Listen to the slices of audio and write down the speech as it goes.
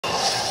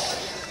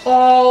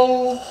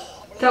Oh,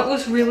 that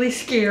was really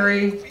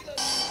scary.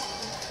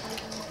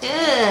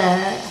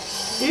 Yeah.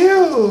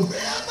 Ew.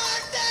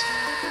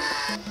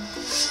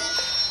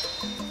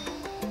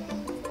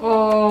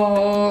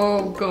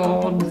 Oh,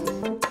 God.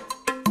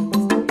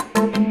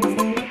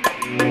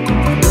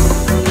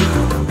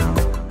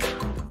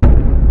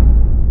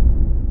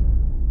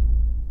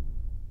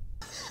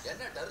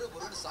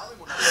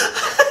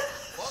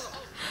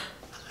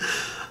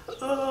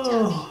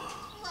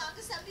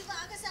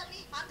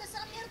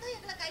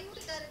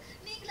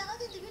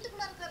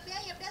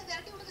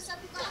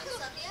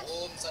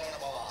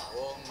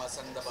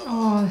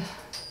 Oh,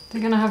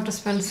 they're gonna have to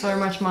spend so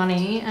much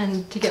money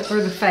and to get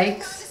through the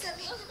fakes.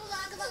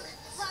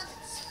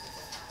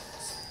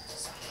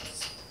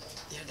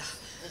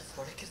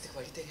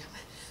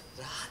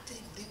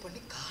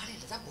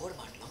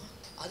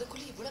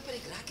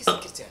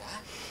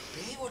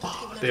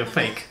 They're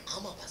fake.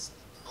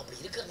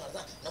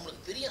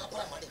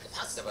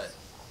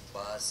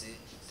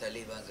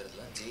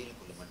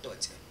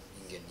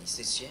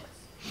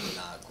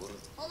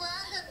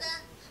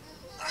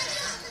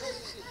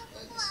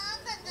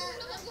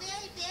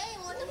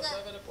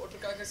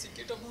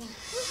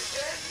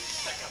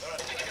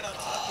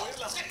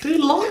 They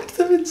locked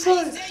them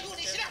inside.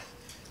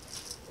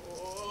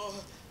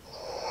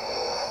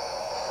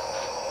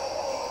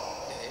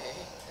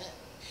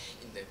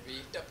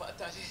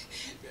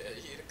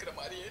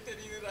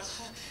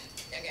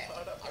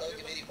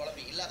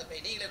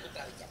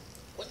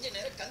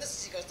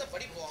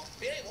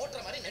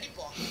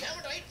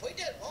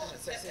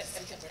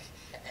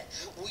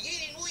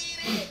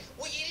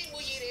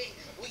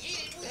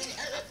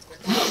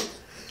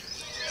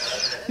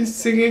 He's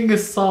singing a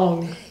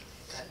song.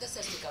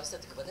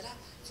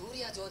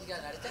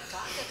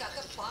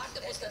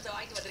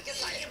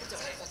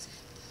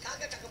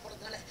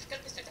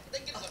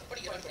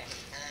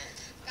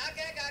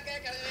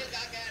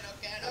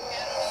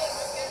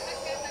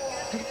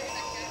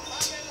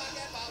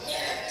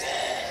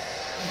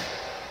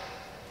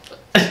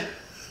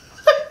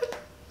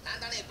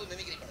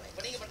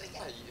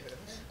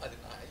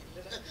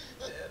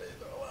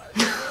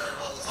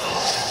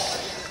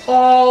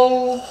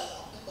 Oh,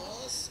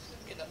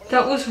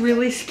 that was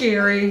really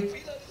scary.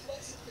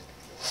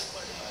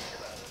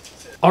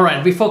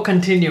 Alright, before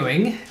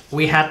continuing,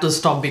 we had to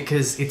stop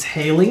because it's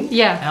hailing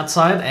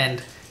outside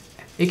and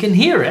you can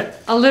hear it.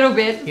 A little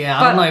bit. Yeah,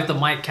 I don't know if the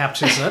mic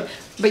captures it.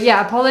 But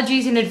yeah,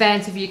 apologies in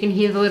advance if you can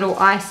hear the little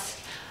ice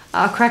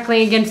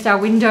crackling against our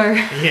window.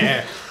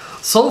 Yeah.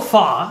 So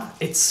far,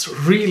 it's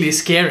really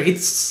scary.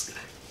 It's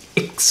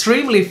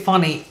extremely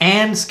funny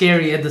and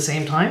scary at the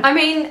same time. I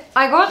mean,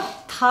 I got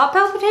heart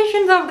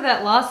palpitations after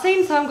that last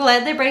scene, so I'm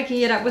glad they're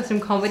breaking it up with some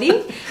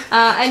comedy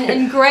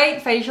and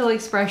great facial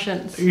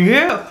expressions.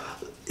 Yeah.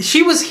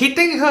 She was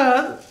hitting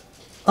her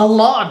a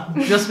lot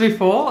just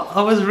before.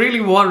 I was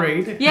really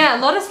worried. Yeah,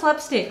 a lot of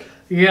slapstick.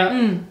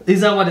 Yeah.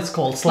 Is that what it's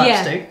called?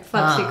 Slapstick? Yeah,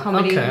 slapstick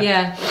comedy. Okay.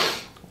 Yeah.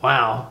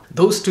 Wow.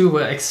 Those two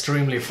were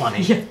extremely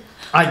funny. Yeah.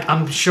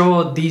 I'm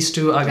sure these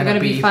two are going to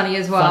be funny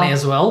as well. Funny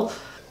as well.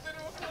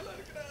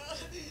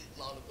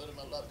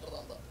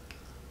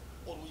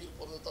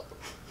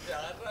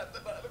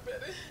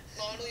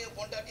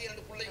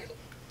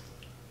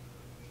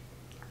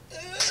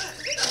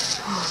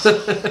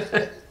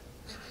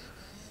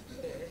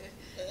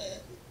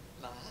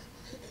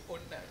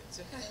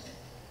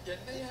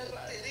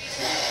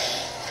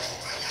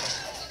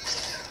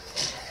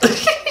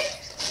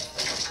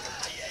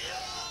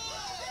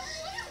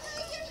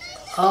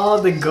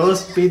 Oh, the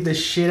ghost beat the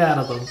shit out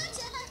of them.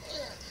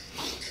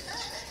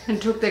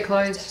 And took their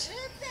clothes.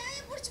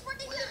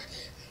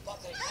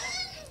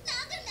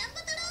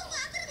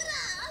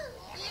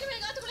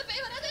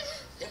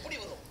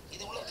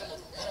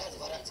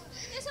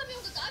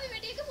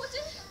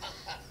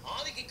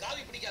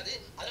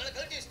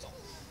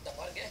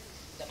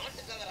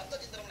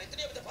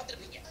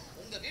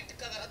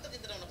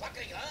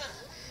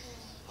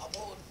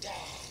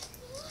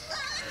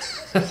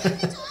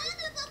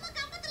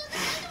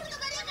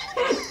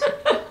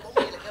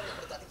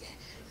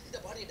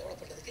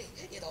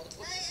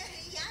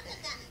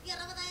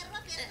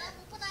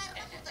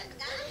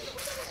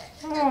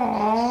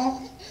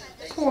 Aww,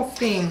 poor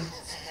thing.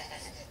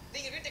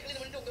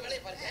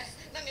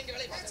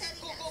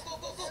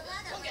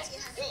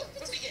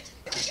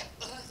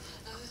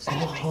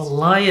 Oh,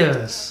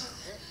 liars.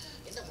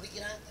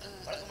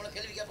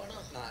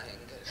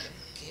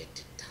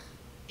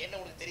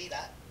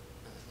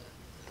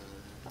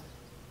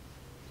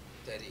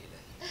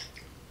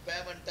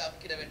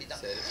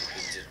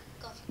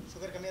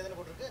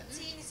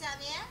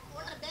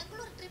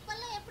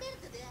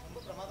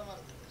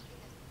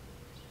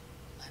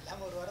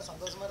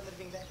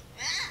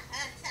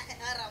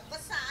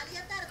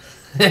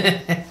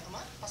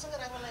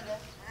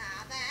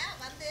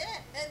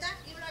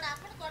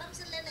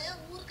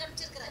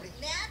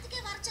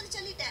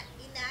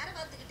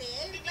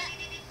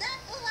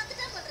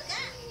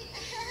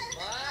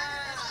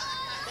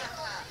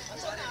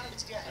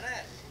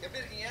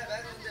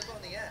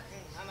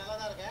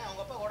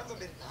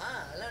 எப்படி இருக்கா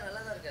எல்லாம்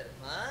நல்லா தான் இருக்காரு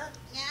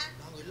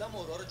நாங்க இல்லாம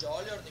ஒரு வாரம்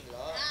ஜாலியா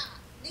இருந்தீங்களா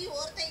நீ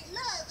ஒருத்த இல்ல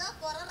அதான்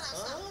போற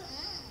ராசம்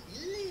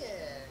இல்லையே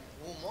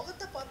உன்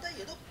முகத்தை பார்த்தா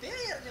ஏதோ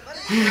பேய் இறங்கின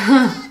மாதிரி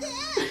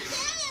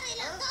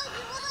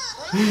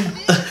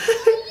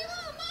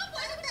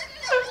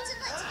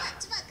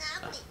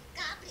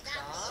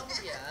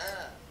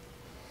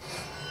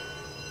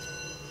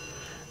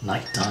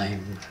Night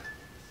time.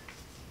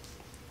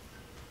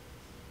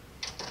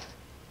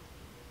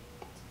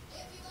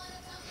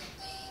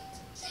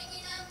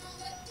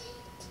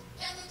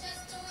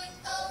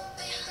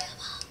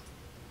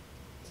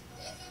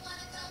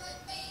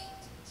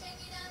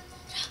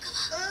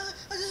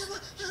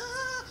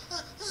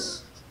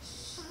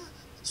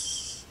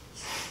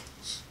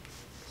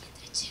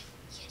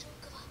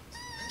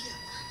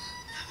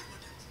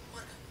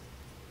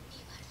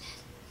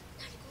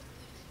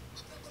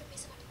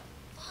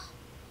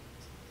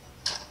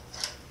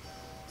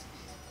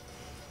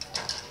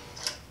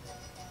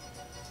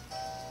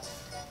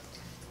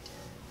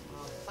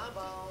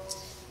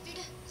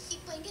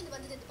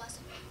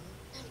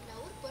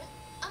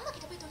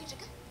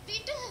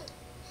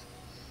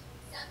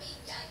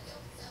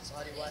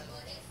 Sorry 1,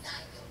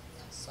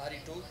 sorry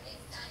 2,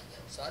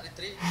 sorry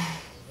 3.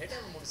 ஏடா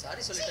மூணு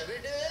சாரி சொல்லிட்ட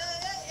விடு.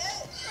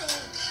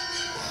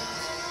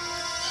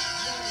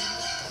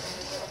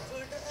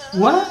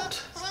 What?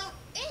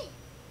 ஏய்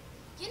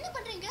என்ன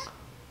பண்றீங்க?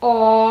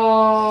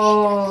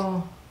 Oh.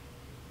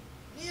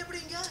 நீ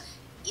எப்படிங்க?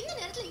 இந்த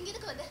நேரத்துல இங்க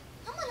எதுக்கு வந்த?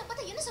 அம்மா நான்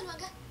பார்த்தா என்ன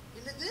சொல்வாங்க?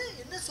 என்னது?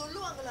 என்ன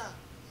சொல்லுவாங்களா?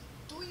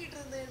 தூங்கிட்டு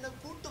இருந்த என்ன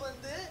கூட்டி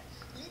வந்து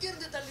இங்க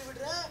இருந்து தள்ளி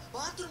விடுற,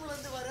 பாத்ரூம்ல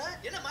இருந்து வர.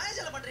 என்ன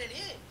மாயாஜாலம் பண்றியா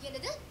நீ?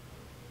 என்னது?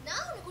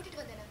 நான் உன்னை கூட்டிட்டு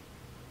வந்தேனா?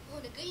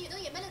 உனக்கு ஏதோ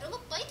என் மேல ரொம்ப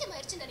பைத்தியம்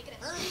ஆயிடுச்சுன்னு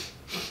நினைக்கிறேன்.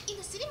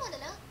 இந்த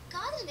சினிமாலலாம்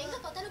காதல் எங்க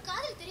பார்த்தாலும்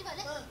காதல் தெரியவால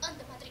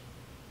அந்த மாதிரி.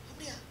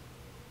 அப்படியா?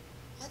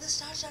 அது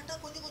ஸ்டார்ட்டா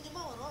கொஞ்சம்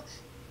கொஞ்சமா வரும்.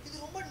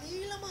 இது ரொம்ப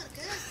நீளமா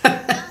இருக்கு.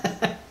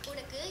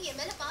 உனக்கு என்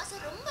மேல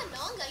பாசம் ரொம்ப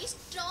லாங் ஆகி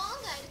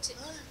ஸ்ட்ராங் ஆயிடுச்சு.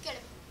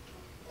 கிளம்பு.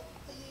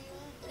 ஐயோ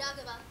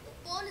ராகவா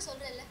போன்னு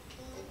சொல்றேன்ல.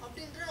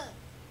 அப்படின்ற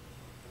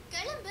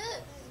கிளம்பு.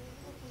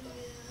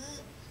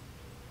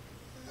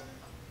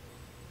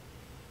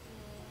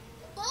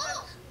 போ.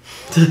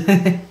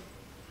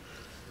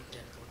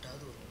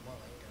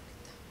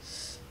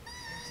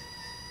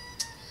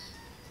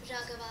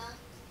 ராகவா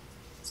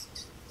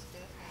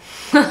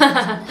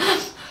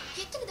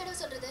எத்தனை தடவை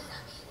சொல்றது?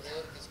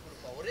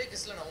 ஒரே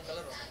கிஸ்ல நான் உன்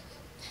கலர் வரும்.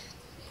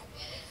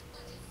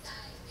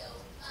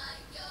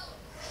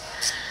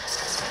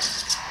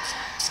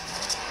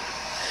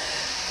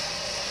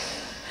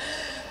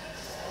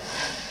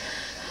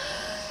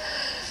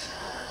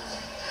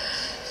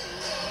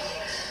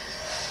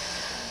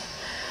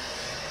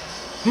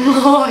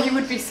 Oh, you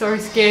would be so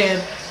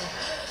scared.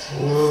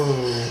 Whoa.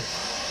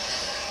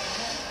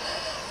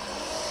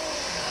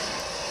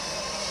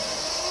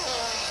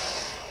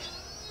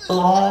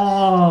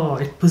 Oh,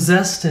 it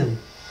possessed him.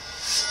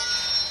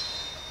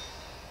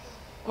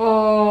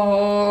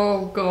 Oh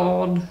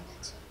God.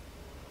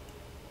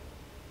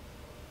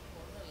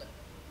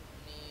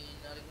 நீ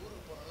நாளைக்கு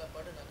ஊருக்கு போறல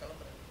பாடு நான்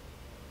கிளம்பறேன்.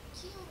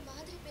 ஏன் ஒரு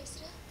மாதிரி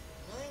பேசுற?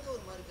 நான் எங்க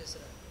ஒரு மாதிரி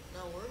பேசுறேன்?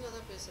 நான் ஒழுங்கா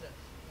தான் பேசுறேன்.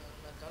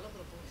 நான்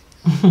கிளம்பறேன் போ.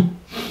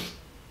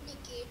 நீ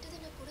கேட்டத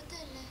நான்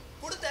கொடுத்தேன்ல.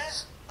 கொடுத்த?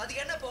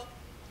 அதுக்கு என்ன போ?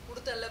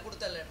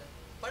 கொடுத்தல்லன்னு.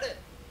 படு.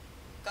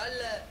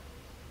 காலைல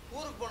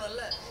ஊருக்கு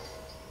போனல்ல.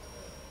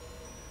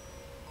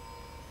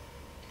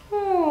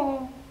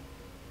 Oh.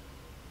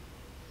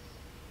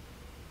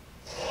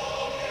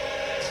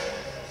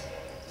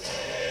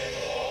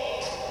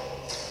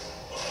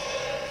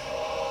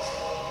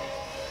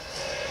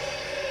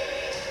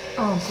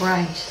 Oh,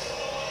 great.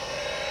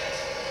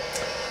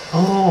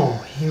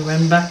 Oh, he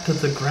went back to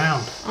the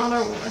ground. I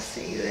don't want to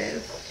see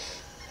this.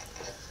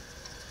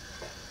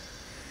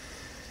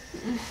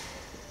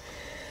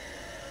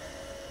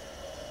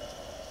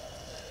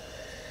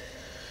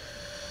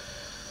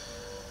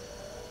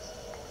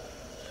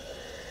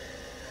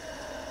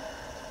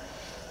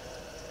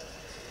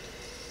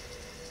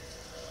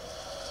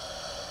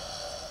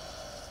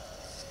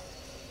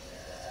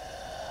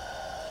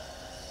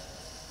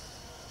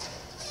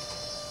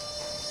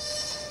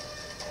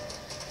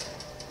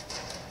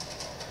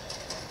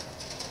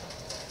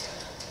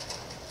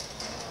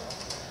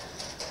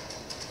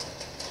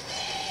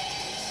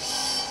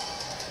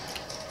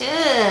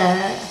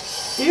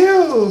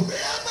 Ew.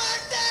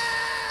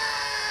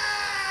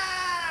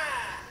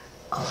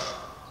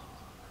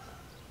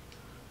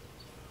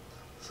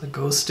 The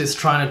ghost is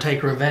trying to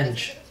take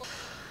revenge.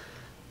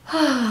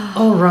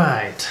 All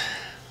right.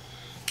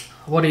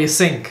 What do you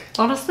think?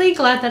 Honestly,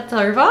 glad that's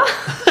over.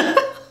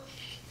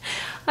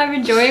 I'm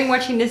enjoying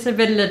watching this a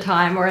bit at a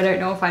time, or I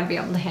don't know if I'd be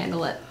able to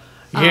handle it.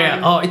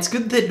 Yeah. Oh, it's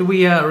good that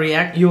we are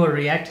you are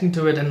reacting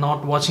to it and not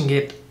watching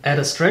it at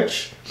a stretch.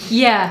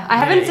 Yeah, I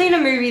haven't seen a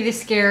movie this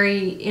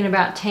scary in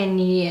about 10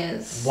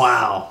 years.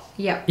 Wow.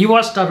 Yep. You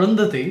watched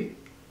Arundhati.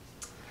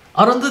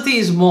 Arundhati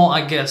is more,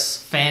 I guess,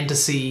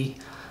 fantasy.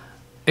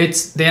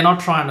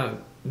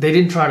 They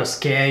didn't try to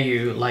scare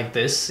you like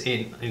this in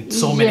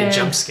so many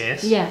jump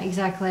scares. Yeah,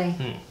 exactly.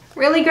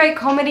 Really great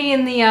comedy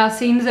in the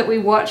scenes that we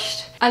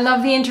watched. I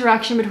love the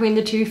interaction between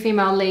the two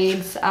female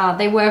leads.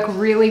 They work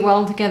really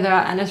well together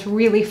and it's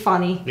really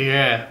funny.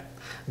 Yeah,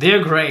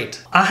 they're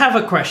great. I have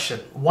a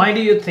question. Why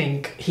do you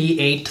think he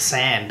ate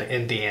sand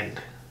in the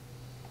end?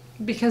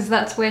 Because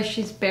that's where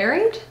she's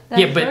buried?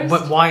 Yeah,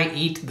 but why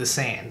eat the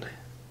sand?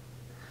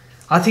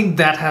 I think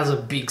that has a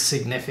big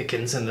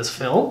significance in this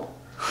film.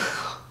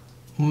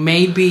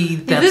 Maybe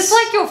that's... Is this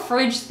like your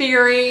fridge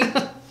theory?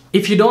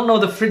 If you don't know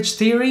the fridge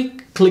theory,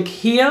 click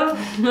here.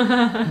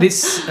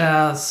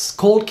 This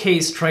cold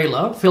case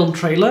trailer, film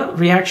trailer,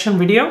 reaction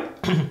video.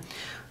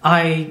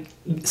 I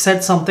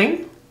said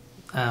something.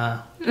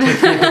 Click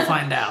here to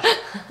find out.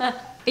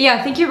 Yeah,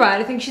 I think you're right.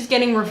 I think she's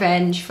getting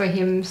revenge for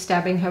him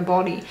stabbing her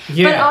body.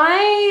 Yeah. But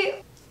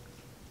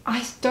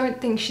I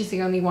don't think she's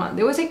the only one.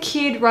 There was a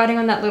kid riding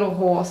on that little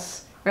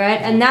horse, right?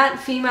 And that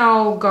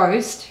female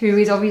ghost, who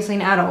is obviously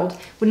an adult,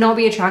 would not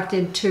be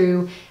attracted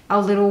to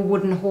a little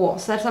wooden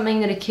horse. That's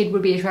something that a kid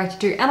would be attracted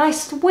to. And I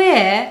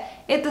swear,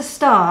 at the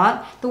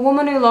start, the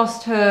woman who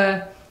lost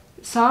her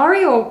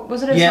sari, or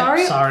was it a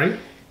sari? Yeah, sari.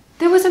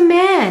 There was a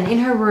man in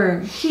her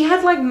room. He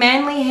had like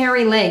manly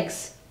hairy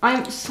legs.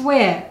 I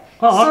swear.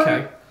 Oh,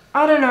 okay.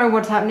 I don't know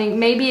what's happening.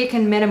 Maybe it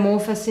can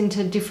metamorphose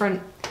into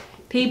different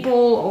people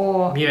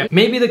or... Yeah,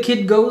 maybe the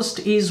kid ghost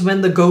is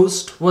when the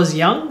ghost was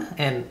young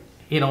and,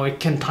 you know, it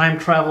can time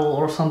travel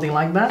or something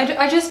like that.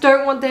 I just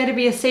don't want there to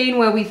be a scene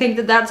where we think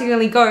that that's the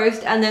only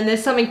ghost and then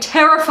there's something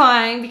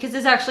terrifying because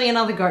there's actually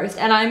another ghost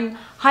and I'm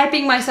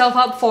hyping myself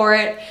up for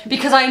it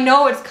because I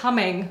know it's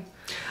coming.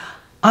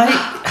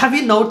 Have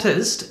you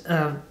noticed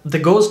the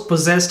ghost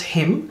possessed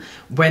him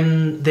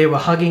when they were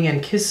hugging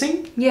and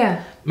kissing?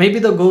 Yeah. Maybe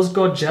the ghost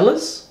got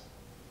jealous.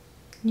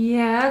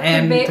 Yeah, could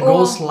and be. the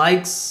ghost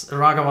likes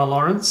Raghava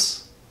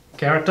Lawrence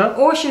character.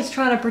 Or she's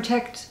trying to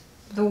protect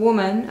the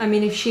woman. I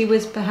mean, if she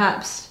was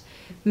perhaps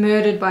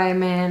murdered by a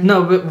man.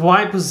 No, but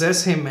why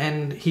possess him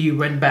and he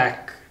went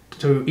back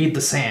to eat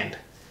the sand?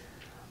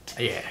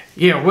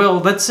 Yeah, well,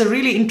 that's a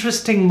really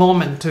interesting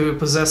moment to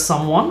possess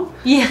someone.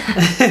 Yeah.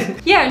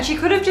 Yeah, and she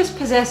could have just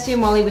possessed him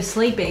while he was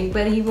sleeping,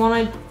 but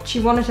she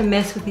wanted to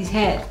mess with his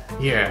head.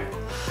 Yeah.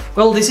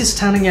 Well, this is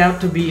turning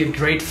out to be a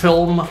great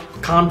film.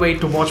 Can't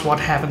wait to watch what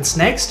happens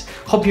next.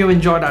 Hope you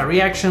enjoyed our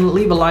reaction.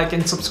 Leave a like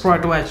and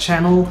subscribe to our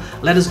channel.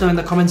 Let us know in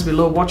the comments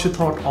below what you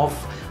thought of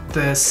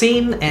the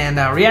scene and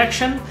our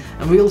reaction.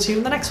 And we will see you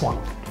in the next one.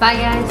 Bye,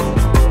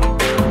 guys.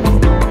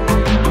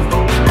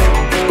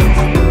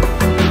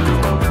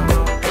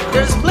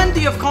 There's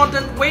plenty of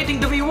content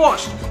waiting to be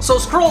watched, so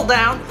scroll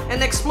down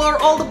and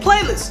explore all the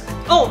playlists.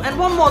 Oh, and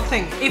one more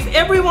thing, if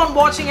everyone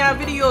watching our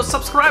videos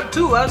subscribe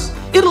to us,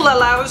 it'll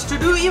allow us to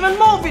do even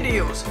more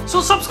videos,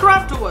 so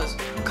subscribe to us.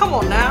 Come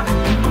on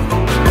now.